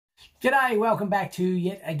G'day, welcome back to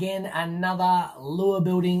yet again another lure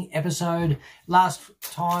building episode. Last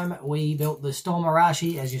time we built the Storm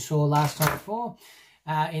Arashi, as you saw last time before.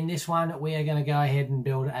 In this one, we are going to go ahead and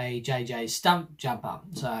build a JJ Stump jumper.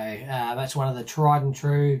 So that's one of the tried and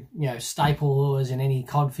true, staple lures in any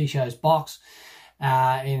cod fisher's box.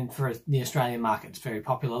 For the Australian market, it's a very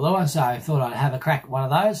popular lure. So I thought I'd have a crack at one of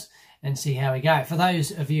those and see how we go. For those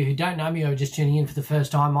of you who don't know me or are just tuning in for the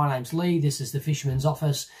first time, my name's Lee. This is the Fisherman's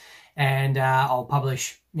office. And I'll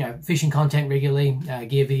publish, fishing content regularly,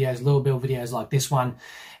 gear videos, lure build videos like this one,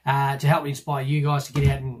 to help inspire you guys to get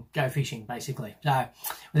out and go fishing, basically. So,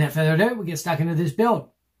 without further ado, we'll get stuck into this build.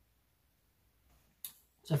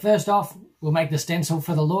 So first off, we'll make the stencil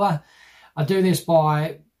for the lure. I do this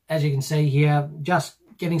by, as you can see here, just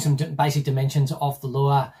getting some basic dimensions off the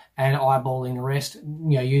lure and eyeballing the rest,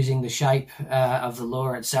 using the shape of the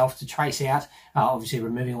lure itself to trace out, obviously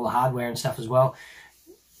removing all the hardware and stuff as well.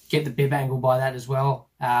 Get the bib angle by that as well,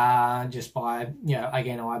 just by,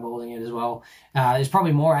 again, eyeballing it as well. There's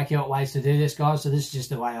probably more accurate ways to do this, guys, so this is just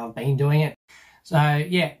the way I've been doing it. So,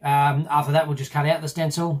 after that, we'll just cut out the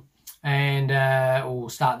stencil and we'll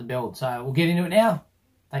start the build. So we'll get into it now.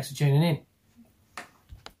 Thanks for tuning in.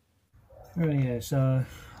 Right, so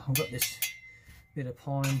I've got this bit of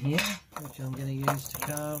pine here, which I'm going to use to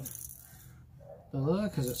carve the lure,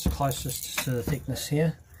 because it's closest to the thickness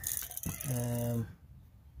here.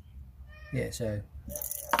 Yeah, so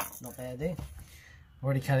not bad there. I've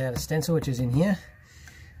already cut out a stencil, which is in here,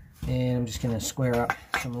 and I'm just going to square up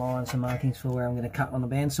some lines, some markings for where I'm going to cut on the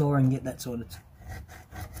bandsaw and get that sorted.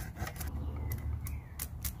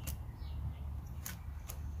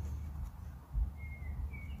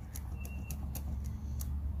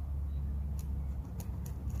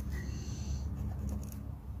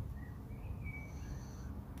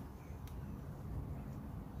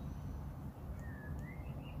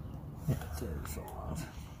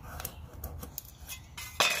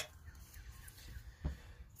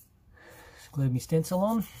 Glue my stencil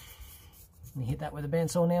on and hit that with a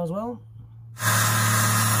bandsaw now as well.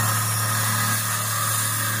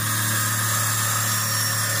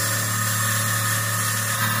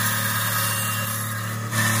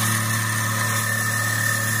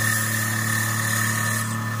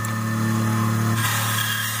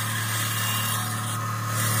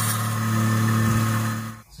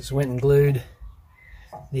 Just went and glued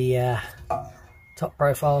the top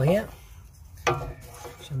profile here,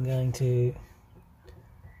 which I'm going to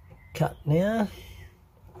cut now.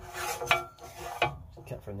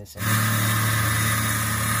 Cut from this end.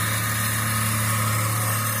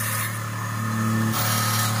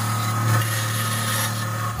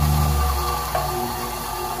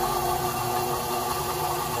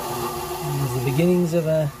 These are the beginnings of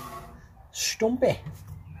a Stumpy.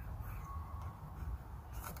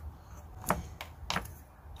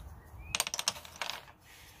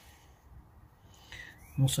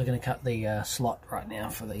 I'm also going to cut the slot right now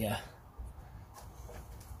for the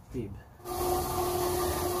bib.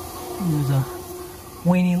 There's a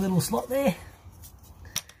weeny little slot there.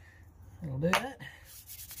 I'll do that.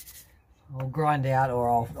 I'll grind out,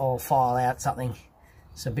 or I'll file out something.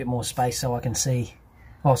 It's a bit more space so I can see.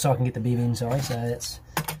 Oh, so I can get the bib in, sorry. So that's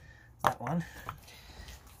that one.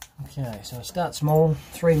 Okay, so I start small,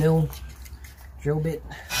 3mm drill bit.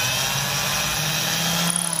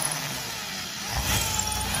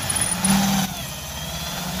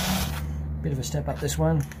 Bit of a step up this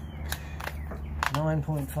one,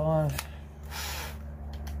 9.5.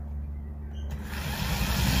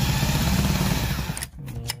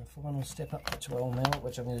 Final step up to 12mm,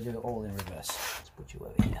 which I'm going to do all in reverse. Let's put you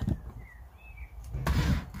over here.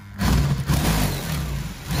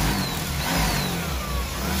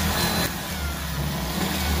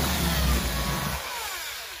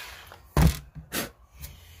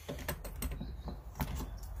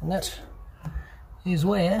 And that is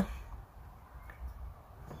where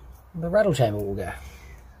the rattle chamber will go.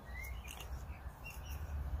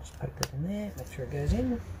 Just poke that in there, make sure it goes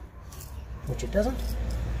in, which it doesn't.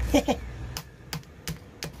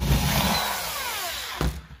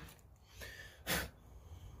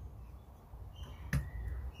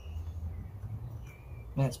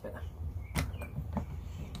 That's better.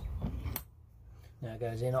 Now it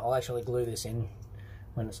goes in. I'll actually glue this in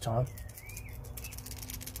when it's time.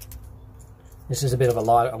 This is a bit of a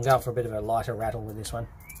lighter, I'm going for a bit of a lighter rattle with this one.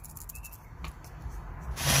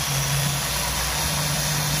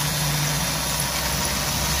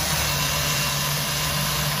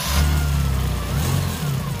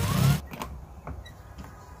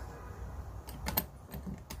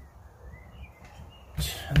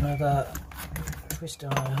 Another twist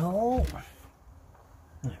eye hole.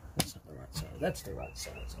 No, that's not so that's the right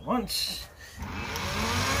size I want.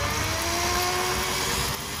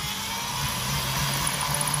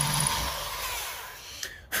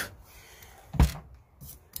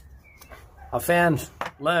 I've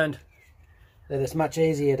learned that it's much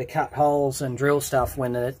easier to cut holes and drill stuff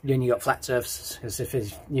when you got flat surfaces, because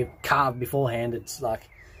if you carve beforehand, it's like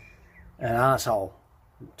an asshole,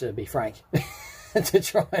 to be frank, to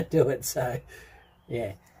try and do it. So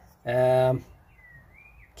yeah,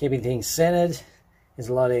 keeping things centered is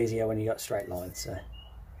a lot easier when you got straight lines. So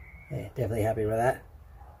yeah, definitely happy with that.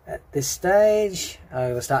 At this stage, I'm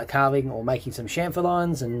going to start carving or making some chamfer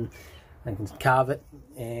lines, and I can carve it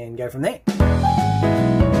and go from there.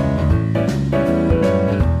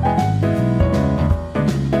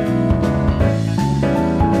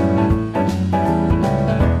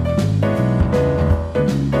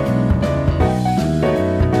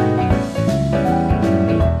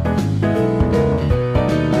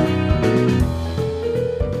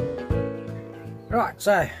 Right,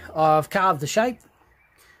 so I've carved the shape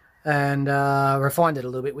and refined it a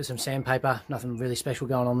little bit with some sandpaper. Nothing really special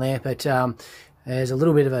going on there, but there's a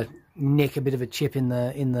little bit of a nick, a bit of a chip in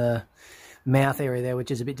the mouth area there,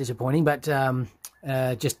 which is a bit disappointing. But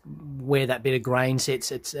just where that bit of grain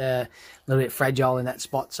sits, it's a little bit fragile in that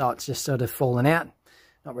spot, so it's just sort of fallen out.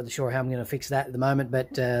 Not really sure how I'm going to fix that at the moment,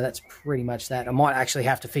 but that's pretty much that. I might actually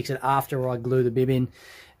have to fix it after I glue the bib in.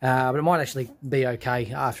 But it might actually be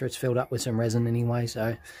okay after it's filled up with some resin anyway,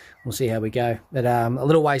 so we'll see how we go. But a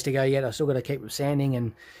little ways to go yet. I've still got to keep sanding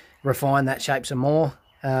and refine that shape some more.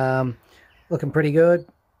 Looking pretty good.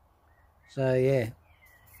 So yeah.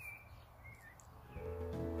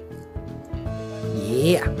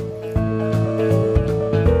 Yeah.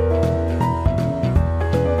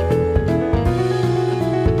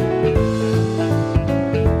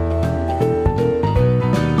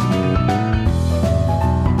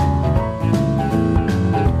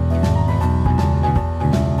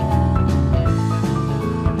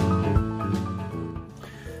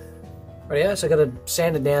 Rightio, so I got it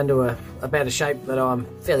sanded down to about a shape that I'm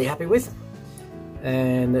fairly happy with,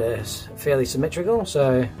 and it's fairly symmetrical,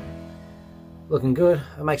 so looking good.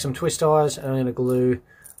 I'll make some twist ties and I'm going to glue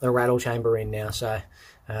the rattle chamber in now, so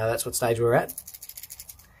that's what stage we're at.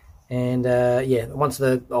 And yeah, once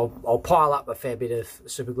I'll pile up a fair bit of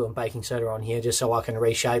super glue and baking soda on here just so I can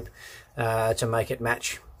reshape to make it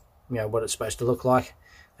match, you know, what it's supposed to look like,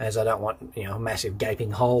 as I don't want, you know, a massive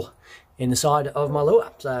gaping hole in the side of my lure.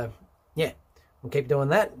 So yeah, we'll keep doing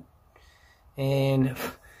that, and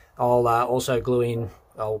I'll also glue in,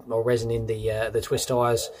 I'll resin in the twist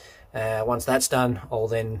ties. Once that's done, I'll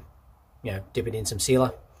then, you know, dip it in some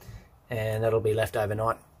sealer, and that'll be left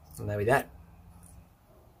overnight, and that'll be that.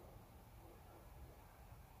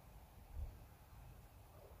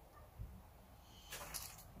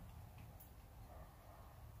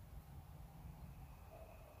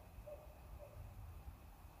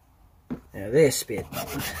 Now this bit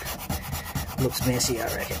looks messy, I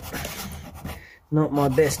reckon. Not my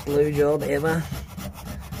best glue job ever,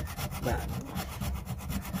 but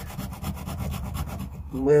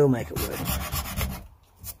we'll make it work.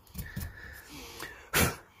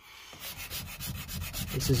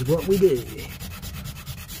 This is what we do.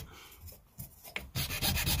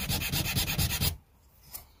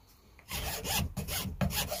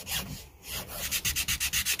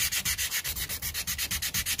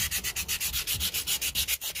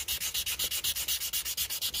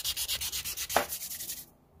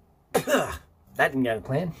 That didn't go to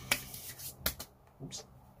plan. Oops.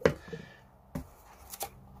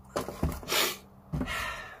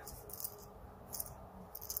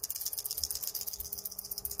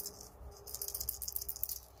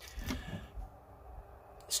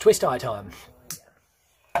 It's twist eye time.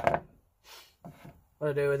 What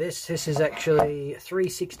I do with this is actually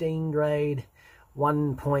 316 grade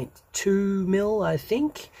 1.2 mil, I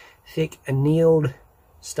think, thick annealed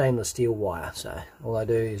stainless steel wire. So all I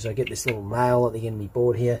do is I get this little nail at the end of my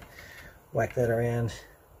board here, whack that around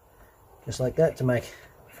just like that to make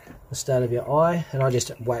the start of your eye, and I just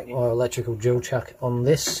whack my electrical drill chuck on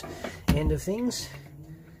this end of things,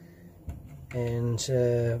 and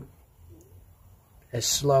as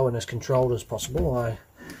slow and as controlled as possible I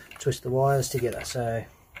twist the wires together. So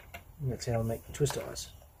that's how I make the twist eyes.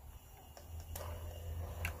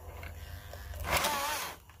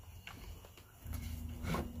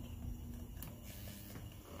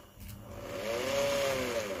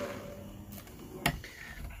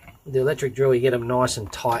 With the electric drill you get them nice and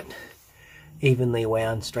tight, evenly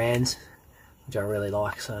wound strands, which I really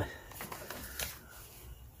like, so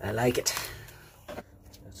I like it.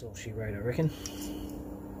 That's all she wrote, I reckon.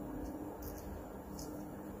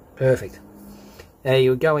 Perfect.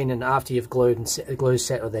 You go in, and after you've glued and glue's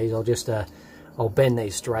set with these, I'll just I'll bend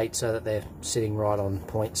these straight so that they're sitting right on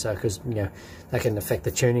point. So because you know that can affect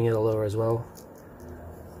the tuning of the lure as well.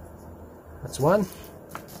 That's one.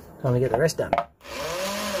 Time to get the rest done.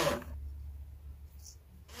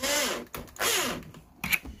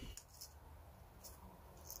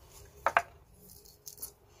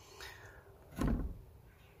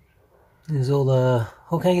 There's all the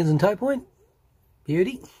hook hangers and tow point.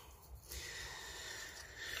 Beauty.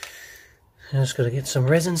 I just got to get some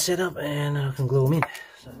resin set up and I can glue them in.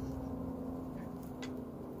 So.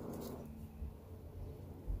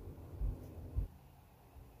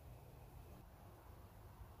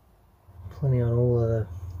 Plenty on all the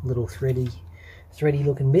little thready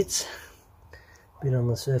looking bits. Bit on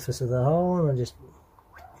the surface of the hole, and I just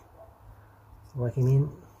whack him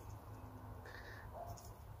in.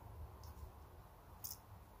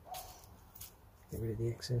 Get rid of the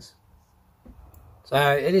excess. So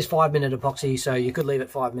it is 5-minute epoxy, so you could leave it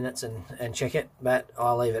 5 minutes and check it, but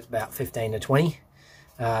I'll leave it about 15 to 20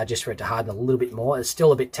 just for it to harden a little bit more. It's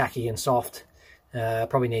still a bit tacky and soft.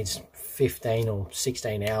 Probably needs 15 or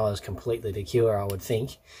 16 hours completely to cure, I would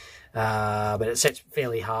think. But it sets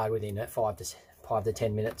fairly hard within that 5 to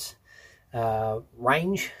 10 minutes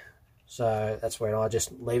range. So that's where I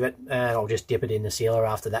just leave it, and I'll just dip it in the sealer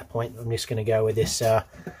after that point. I'm just going to go with this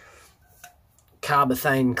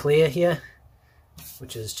carbethane clear here,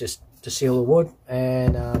 which is just to seal the wood,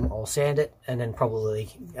 and I'll sand it and then probably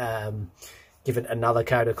give it another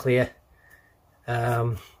coat of clear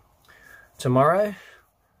tomorrow,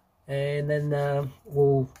 and then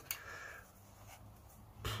we'll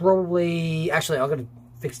probably, actually I've got to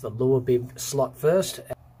fix the lure bib slot first.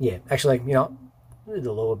 Yeah, actually, you know,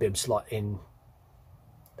 the lure bib slot in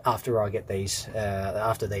after I get these,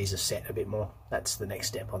 after these are set a bit more. That's the next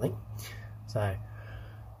step, I think. So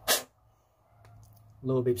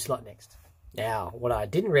lure bib slot next. Now, what I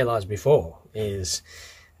didn't realise before is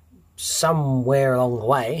somewhere along the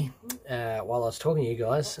way, while I was talking to you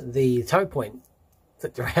guys, the tow point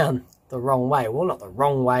flipped around the wrong way. Well, not the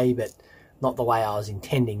wrong way, but not the way I was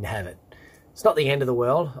intending to have it. It's not the end of the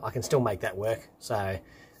world. I can still make that work. So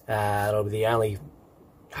it'll be the only,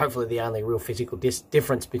 hopefully the only real physical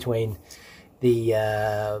difference between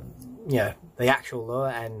the you know, the actual lure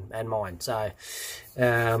and mine. So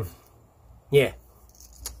yeah,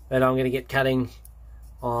 but I'm going to get cutting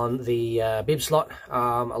on the bib slot,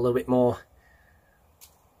 a little bit more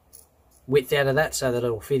width out of that so that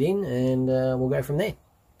it'll fit in, and we'll go from there.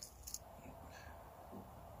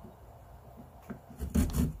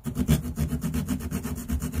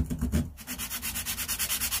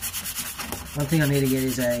 One thing I need to get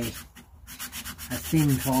is a thin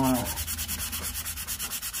file,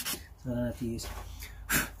 so I don't have to use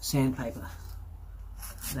sandpaper.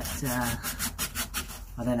 That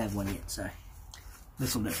I don't have one yet, so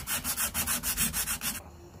this will do.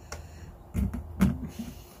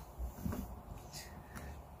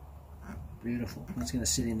 Beautiful. It's going to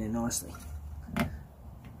sit in there nicely.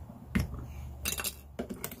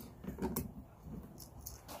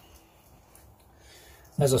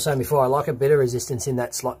 As I was saying before, I like a bit of resistance in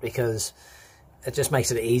that slot because it just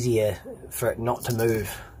makes it easier for it not to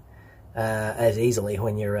move as easily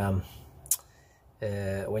when you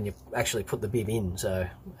actually put the bib in. So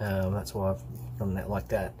that's why I've done that like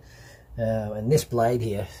that. And this blade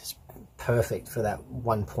here is perfect for that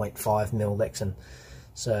 1.5 mil Lexan.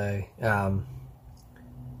 So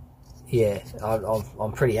yeah,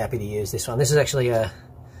 I'm pretty happy to use this one. This is actually a,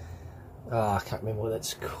 I can't remember what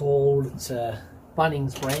it's called. It's a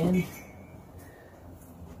Bunnings brand,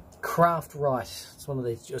 Craft Right. It's one of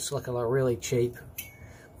these, just like a really cheap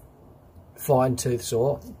fine tooth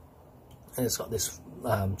saw, and it's got this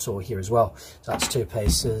saw here as well. So it's 2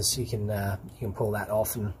 pieces. You can pull that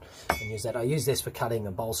off and use that. I use this for cutting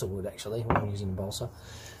a balsa wood actually when I'm using the balsa,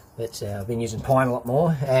 but I've been using pine a lot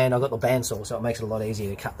more, and I've got the bandsaw, so it makes it a lot easier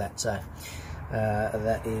to cut that. So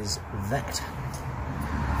that is that.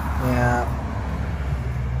 Now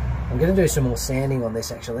I'm going to do some more sanding on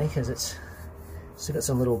this actually, because it's still got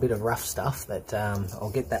some little bit of rough stuff, but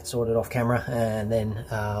I'll get that sorted off camera, and then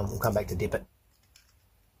we'll come back to dip it.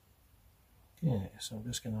 Yeah, so I'm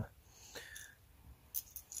just going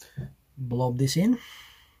to blob this in.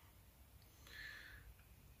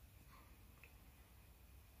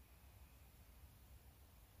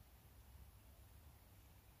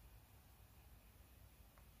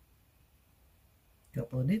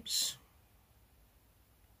 Couple of dips.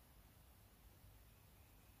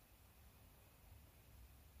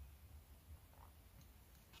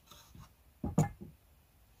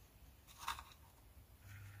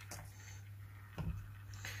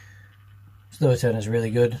 lure turner is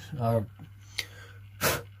really good.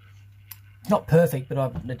 Not perfect,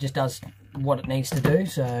 but it just does what it needs to do,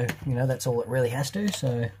 so you know, that's all it really has to,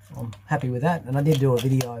 so I'm happy with that. And I did do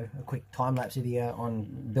a quick time-lapse video on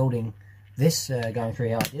building this, going through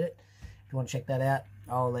how I did it. If you want to check that out,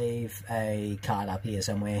 I'll leave a card up here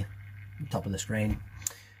somewhere on the top of the screen.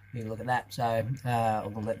 You can look at that. So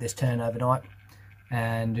I'll let this turn overnight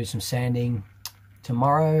and do some sanding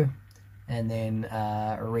tomorrow, and then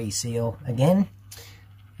reseal again,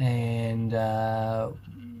 and that'll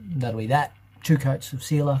be that. 2 coats of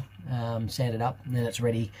sealer, sanded up, and then it's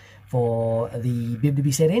ready for the bib to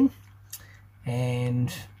be set in,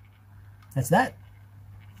 and that's that.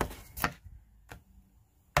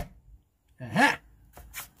 Aha!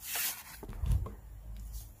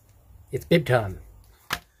 It's bib time.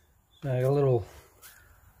 So I got a little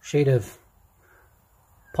sheet of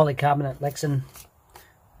polycarbonate Lexan.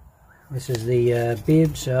 This is the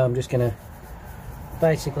bib, so I'm just going to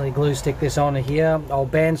basically glue stick this on here. I'll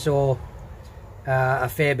bandsaw a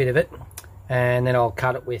fair bit of it, and then I'll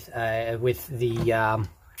cut it with the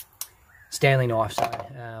Stanley knife.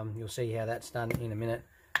 So you'll see how that's done in a minute.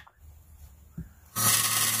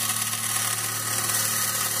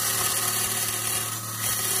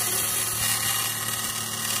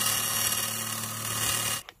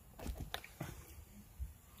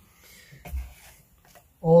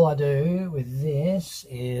 All I do with this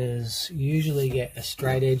is usually get a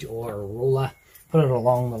straight edge or a ruler, put it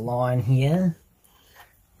along the line here.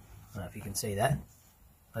 I don't know if you can see that.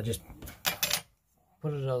 I just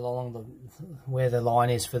put it along where the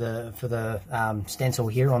line is for the stencil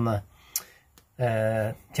here on the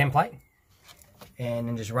template, and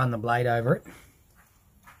then just run the blade over it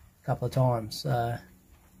a couple of times.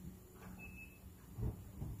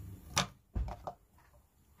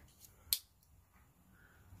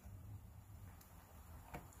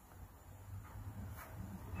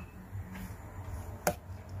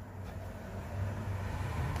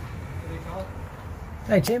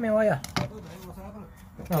 Hey Tim, how are you? What's happening?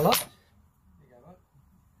 Not a lot.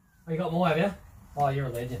 Oh, you got more, have you? Oh, you're a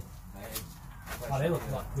legend. Oh, they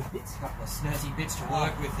look like good bits. A couple of snazzy bits to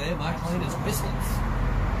work with there, mate. Clean as whistles.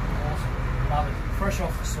 Awesome. Love it. Fresh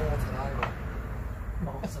off the saw today.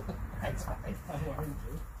 Awesome. Thanks, mate.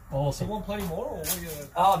 Awesome. You want plenty more, or what are you...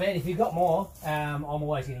 Oh man, if you've got more, I'm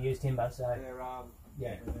always going to use timber, so...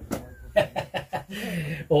 Yeah.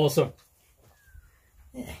 Awesome.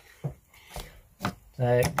 Yeah.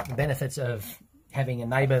 So the benefits of having a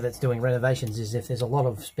neighbour that's doing renovations is if there's a lot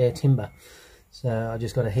of spare timber. So I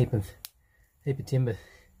just got a heap of timber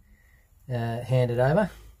handed over,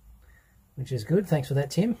 which is good. Thanks for that,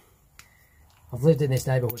 Tim. I've lived in this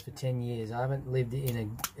neighbourhood for 10 years. I haven't lived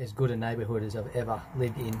in as good a neighbourhood as I've ever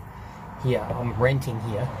lived in here. I'm renting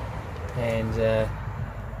here, and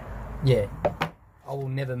yeah, I will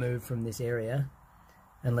never move from this area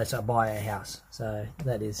unless I buy a house. So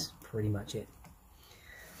that is pretty much it.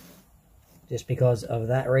 Just because of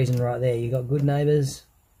that reason right there. You got good neighbours,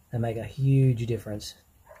 they make a huge difference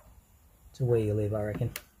to where you live, I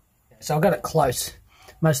reckon. So I've got it close,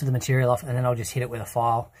 most of the material off, and then I'll just hit it with a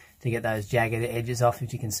file to get those jagged edges off,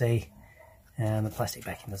 as you can see. The plastic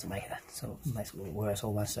backing doesn't make it, so it makes it a little worse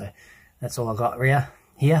almost. So that's all I've got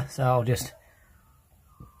here. So I'll just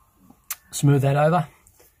smooth that over,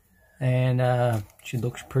 and should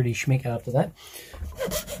look pretty schmick after that.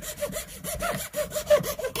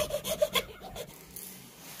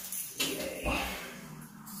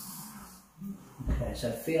 Okay,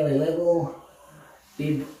 so fairly level,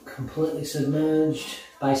 bib completely submerged,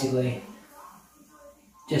 basically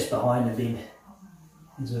just behind the bib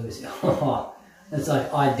is where this. Oh, that's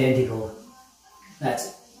like identical.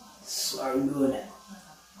 That's so good.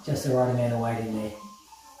 Just the right amount of weight in there.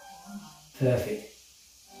 Perfect.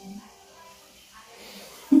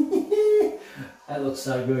 That looks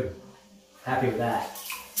so good. Happy with that.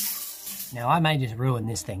 Now I may just ruin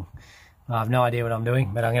this thing. I have no idea what I'm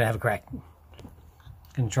doing, but I'm going to have a crack.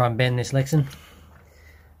 Going to try and bend this Lexan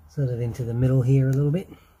sort of into the middle here a little bit.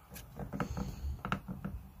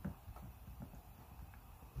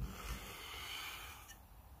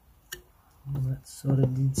 And that sort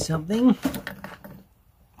of did something.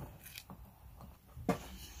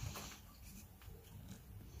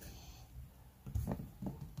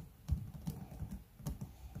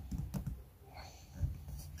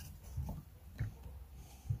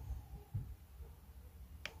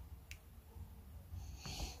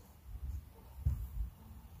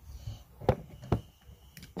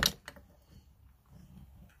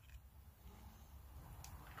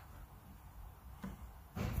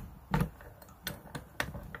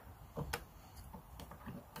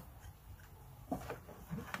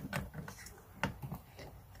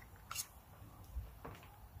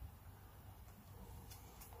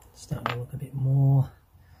 look a bit more,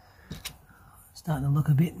 starting to look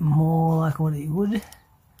a bit more like what it would.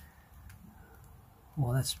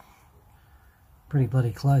 Well, that's pretty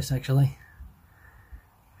bloody close actually.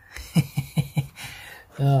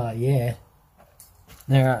 Oh yeah.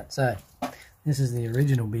 Alright, so this is the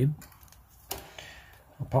original bib.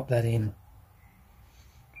 I'll pop that in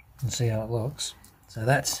and see how it looks. So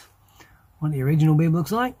that's what the original bib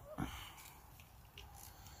looks like.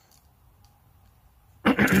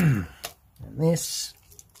 And this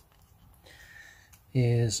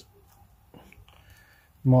is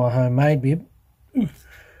my homemade bib.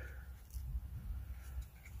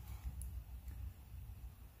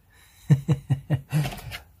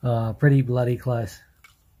 Oh, pretty bloody close.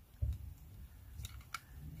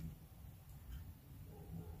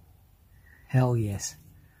 Hell yes.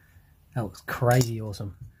 That looks crazy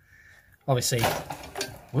awesome. Obviously,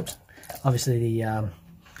 whoops. Obviously the, you know,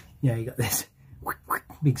 you got this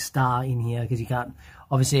big star in here because you can't,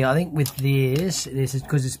 obviously I think with this is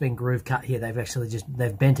because it's been groove cut here, they've actually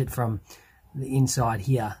they've bent it from the inside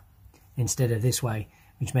here instead of this way,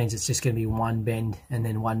 which means it's just going to be one bend and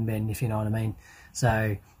then one bend, if you know what I mean.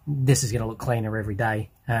 So this is going to look cleaner every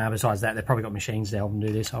day. Besides that, they've probably got machines to help them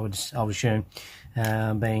do this, I would assume,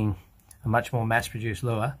 being a much more mass-produced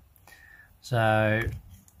lure. So,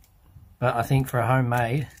 but I think for a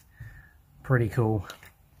homemade, pretty cool.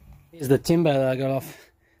 Here's the timber that I got off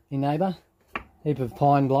my neighbour. Heap of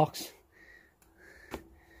pine blocks.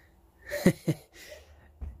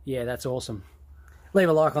 Yeah, that's awesome. Leave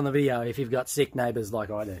a like on the video if you've got sick neighbours like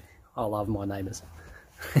I do. I love my neighbours.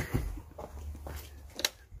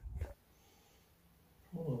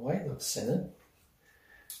 Oh, the weight looks centered.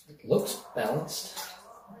 It looks balanced.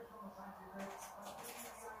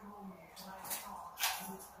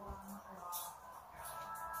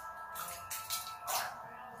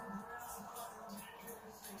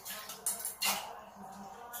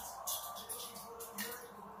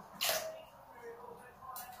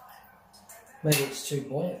 Maybe it's too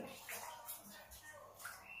buoyant.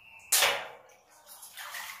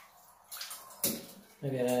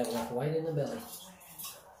 Maybe I don't have enough weight in the belly.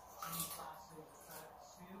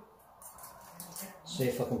 See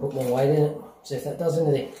if I can put more weight in it. See if that does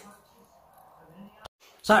anything.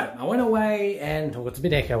 So I went away and, oh, it's a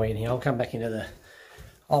bit echoey in here. I'll come back into the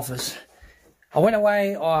office. I went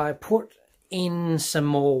away, I put in some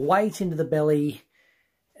more weight into the belly.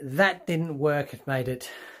 That didn't work. It made it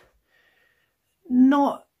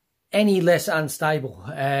not any less unstable.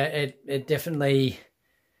 It definitely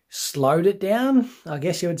slowed it down, I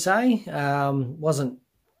guess you would say. Wasn't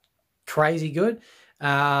crazy good.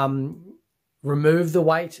 Removed the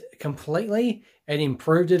weight completely and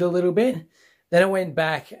improved it a little bit. Then I went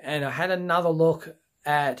back and I had another look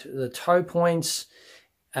at the toe points,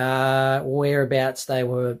 whereabouts they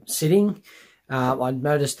were sitting. I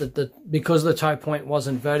noticed that because the toe point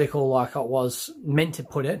wasn't vertical like I was meant to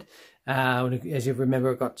put it, as you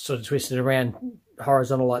remember, it got sort of twisted around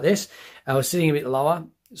horizontal like this. I was sitting a bit lower,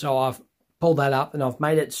 so I've pulled that up and I've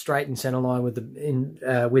made it straight in center line with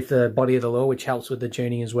the body of the lure, which helps with the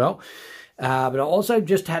tuning as well. But I also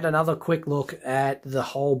just had another quick look at the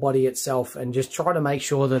whole body itself and just try to make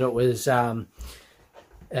sure that it was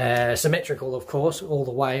symmetrical, of course, all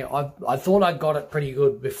the way. I thought I got it pretty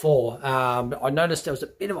good before. But I noticed there was a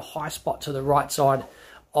bit of a high spot to the right side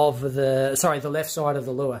of the left side of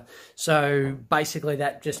the lure. So basically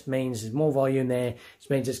that just means there's more volume there. It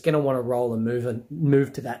means it's going to want to roll and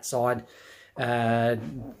move to that side.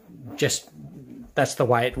 Just that's the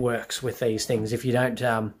way it works with these things. If you don't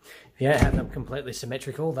have them completely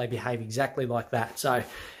symmetrical, they behave exactly like that. So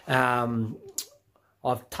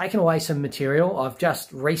I've taken away some material. I've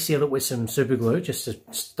just resealed it with some super glue just to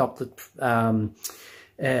stop the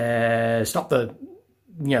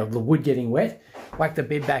the wood getting wet. Whack the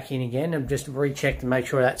bib back in again and just recheck to make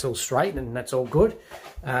sure that's all straight and that's all good.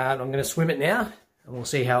 I'm going to swim it now and we'll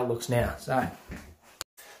see how it looks now. So,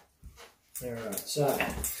 all right, so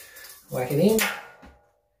whack it in.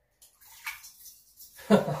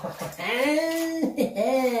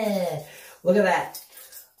 Look at that.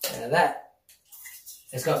 Now that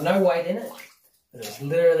it's got no weight in it. But it's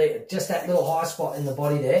literally just that little high spot in the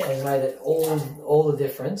body there has made it all the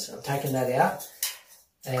difference. I've taken that out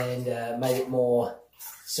and made it more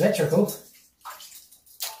symmetrical.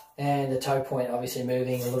 And the toe point obviously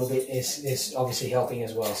moving a little bit is obviously helping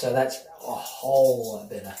as well. So that's a whole lot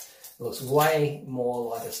better. It looks way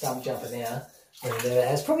more like a stump jumper now. And it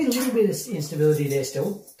has probably a little bit of instability there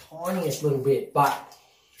still, tiniest little bit, but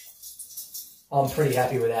I'm pretty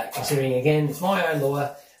happy with that, considering again it's my own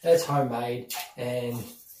lure, it's homemade, and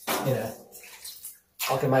you know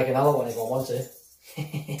I can make another one if I want to.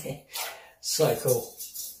 So cool.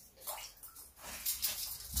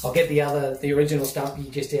 I'll get the original Stumpy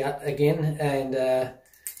just out again and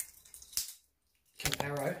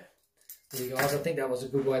comparo with you guys. I think that was a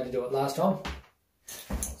good way to do it last time.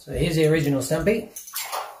 So here's the original Stumpy.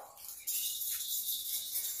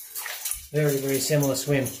 Very, very similar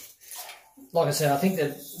swim. Like I said, I think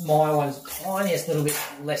that my one's tiniest little bit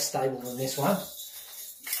less stable than this one,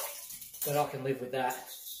 but I can live with that.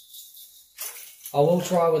 I will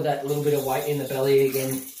try with that little bit of weight in the belly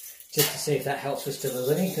again, just to see if that helps with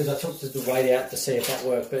stability, because I took the weight out to see if that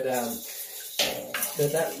worked, but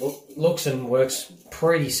that looks and works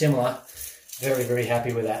pretty similar. Very, very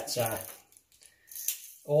happy with that, so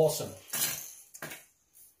awesome.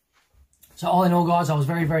 So all in all, guys, I was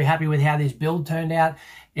very, very happy with how this build turned out.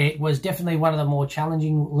 It was definitely one of the more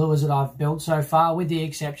challenging lures that I've built so far, with the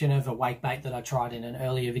exception of a wake bait that I tried in an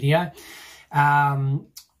earlier video.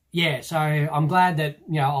 Yeah, so I'm glad that,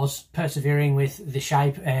 you know, I was persevering with the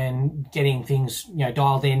shape and getting things, you know,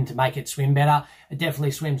 dialed in to make it swim better. It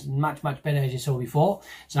definitely swims much, much better, as you saw before.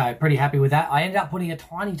 So pretty happy with that. I ended up putting a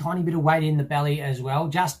tiny, tiny bit of weight in the belly as well,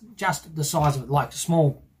 just the size of it, like a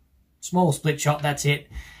small split shot, that's it.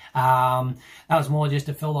 That was more just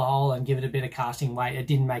to fill the hole and give it a bit of casting weight. It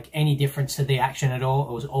didn't make any difference to the action at all.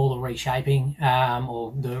 It was all the reshaping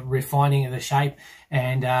or the refining of the shape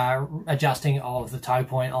and adjusting of the toe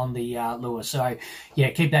point on the lure. So yeah,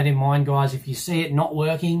 keep that in mind, guys. If you see it not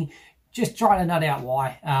working, just try to nut out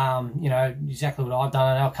why. You know, exactly what I've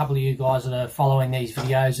done. I know a couple of you guys that are following these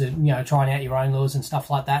videos and, you know, trying out your own lures and stuff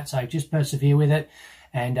like that. So just persevere with it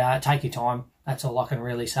and take your time. That's all I can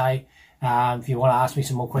really say. If you want to ask me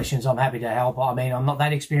some more questions, I'm happy to help. I mean, I'm not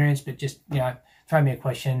that experienced, but just, you know, throw me a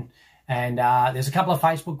question. And there's a couple of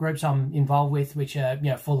Facebook groups I'm involved with, which are,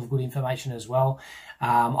 you know, full of good information as well.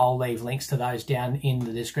 I'll leave links to those down in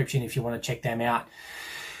the description if you want to check them out.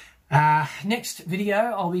 Next video,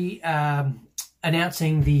 I'll be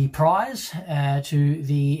announcing the prize to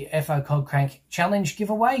the FO Cod Crank Challenge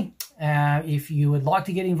giveaway. If you would like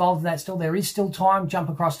to get involved in that still, there is still time. Jump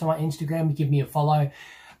across to my Instagram, give me a follow.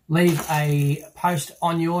 Leave a post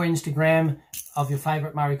on your Instagram of your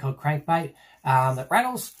favourite Murray cod crankbait that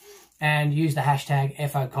rattles, and use the hashtag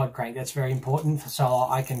FOCodCrank. That's very important, so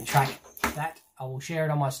I can track that. I will share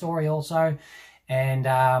it on my story also, and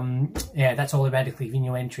yeah, that's automatically in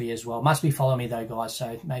your entry as well. Must be follow me though, guys,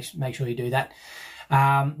 so make sure you do that.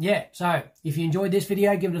 Yeah, so if you enjoyed this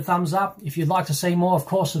video, give it a thumbs up. If you'd like to see more, of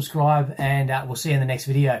course, subscribe, and we'll see you in the next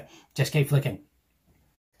video. Just keep flicking.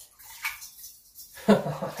 Look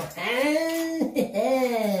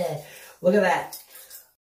at that.